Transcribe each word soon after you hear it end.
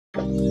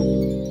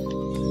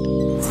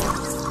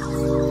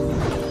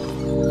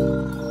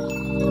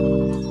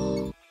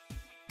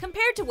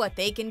Compared to what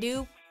they can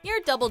do, your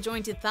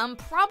double-jointed thumb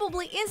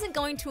probably isn't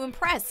going to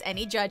impress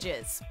any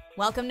judges.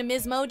 Welcome to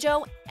Ms.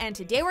 Mojo, and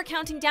today we're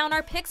counting down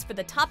our picks for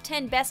the top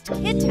 10 best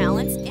kid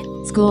talents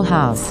in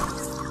Schoolhouse.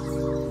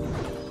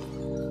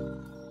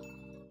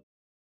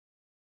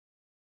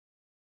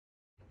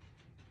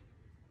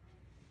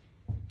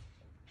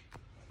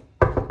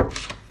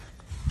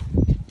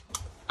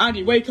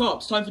 Andy, wake up,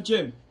 it's time for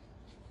gym.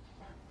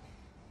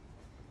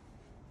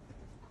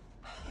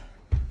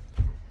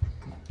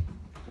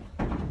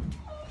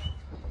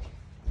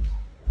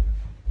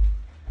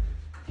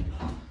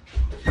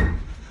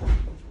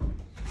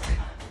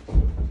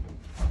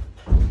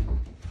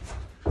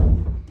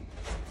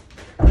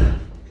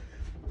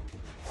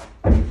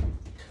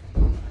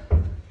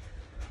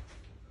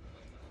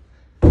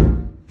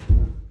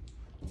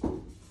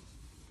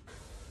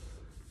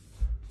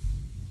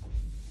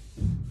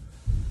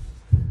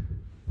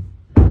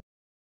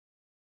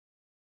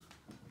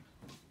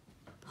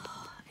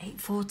 Eight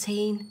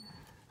 14,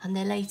 and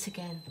they're late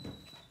again.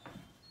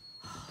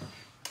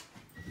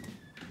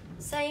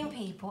 Same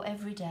people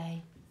every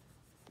day.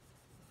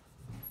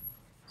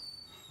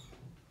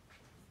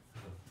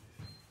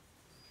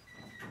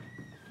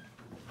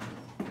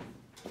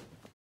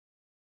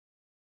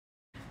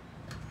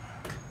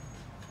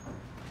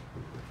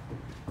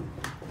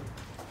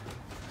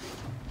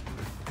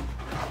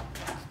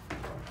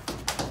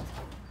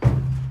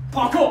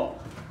 Parkour!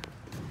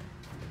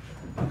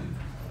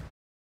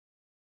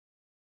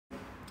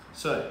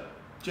 So,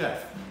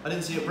 Jeff, I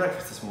didn't see you at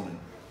breakfast this morning.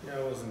 Yeah,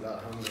 I wasn't that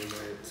hungry,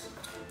 mate.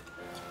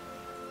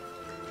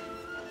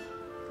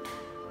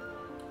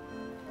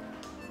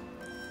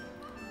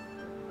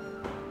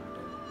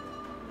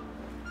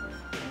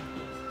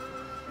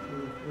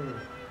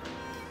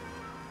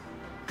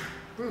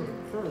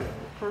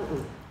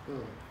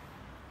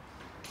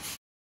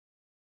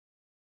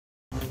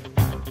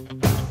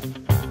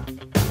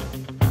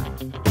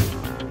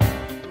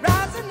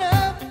 Rising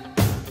up,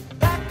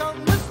 back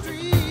on the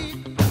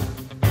street.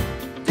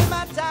 Did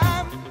my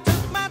time,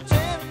 took my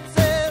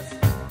chances.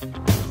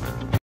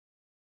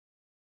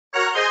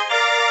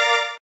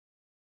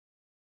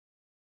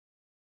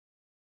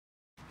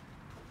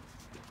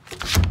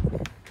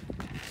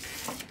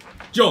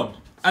 John,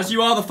 as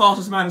you are the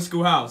fastest man in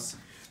Schoolhouse,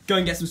 go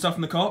and get some stuff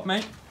from the co-op,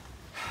 mate.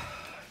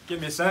 Give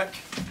me a sec.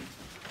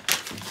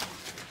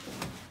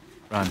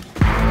 Run.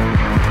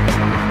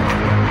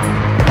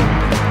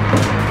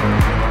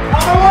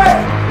 Out of the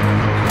way!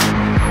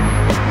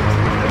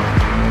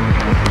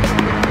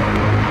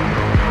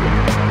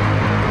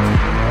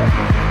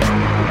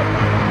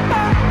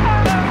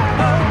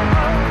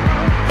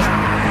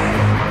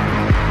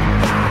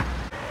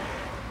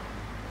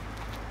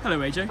 Hello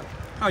AJ,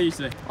 how are you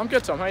today? I'm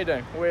good, Tom. How are you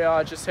doing? We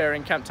are just here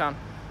in Kemp Town,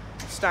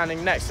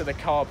 standing next to the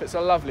co-op. It's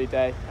a lovely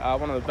day,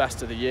 one of the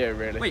best of the year,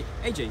 really. Wait,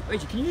 AJ,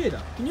 can you hear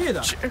that? Can you hear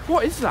that?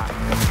 What is that?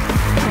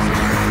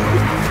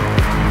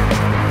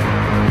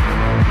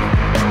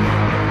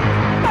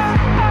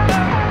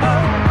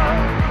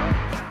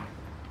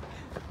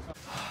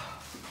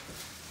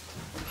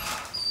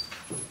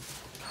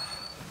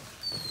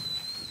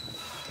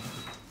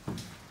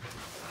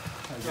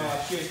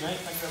 Cheers, mate.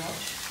 Thank you very much.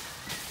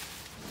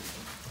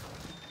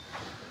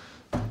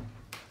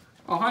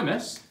 Oh, hi,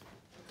 miss.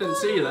 Didn't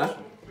see you there.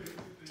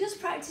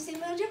 Just practicing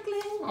my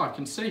juggling. Oh, I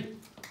can see.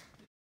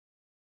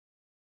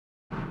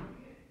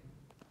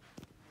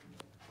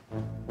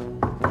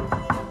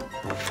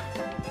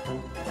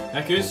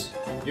 Heckers,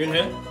 you in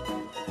here?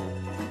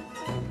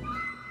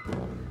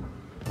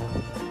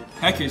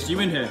 Heckers, you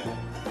in here?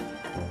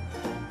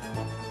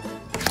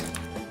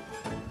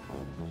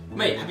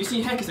 Mate, have you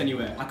seen Heckers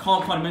anywhere? I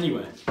can't find him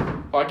anywhere.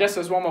 Well, I guess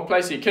there's one more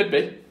place he could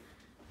be.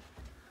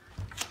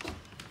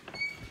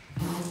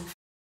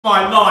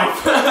 My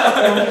life!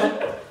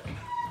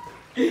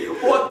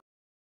 What?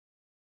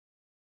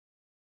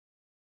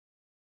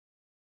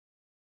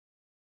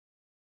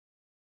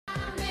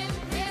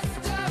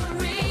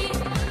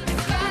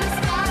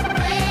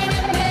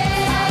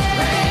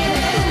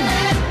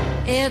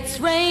 It's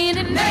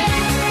raining men.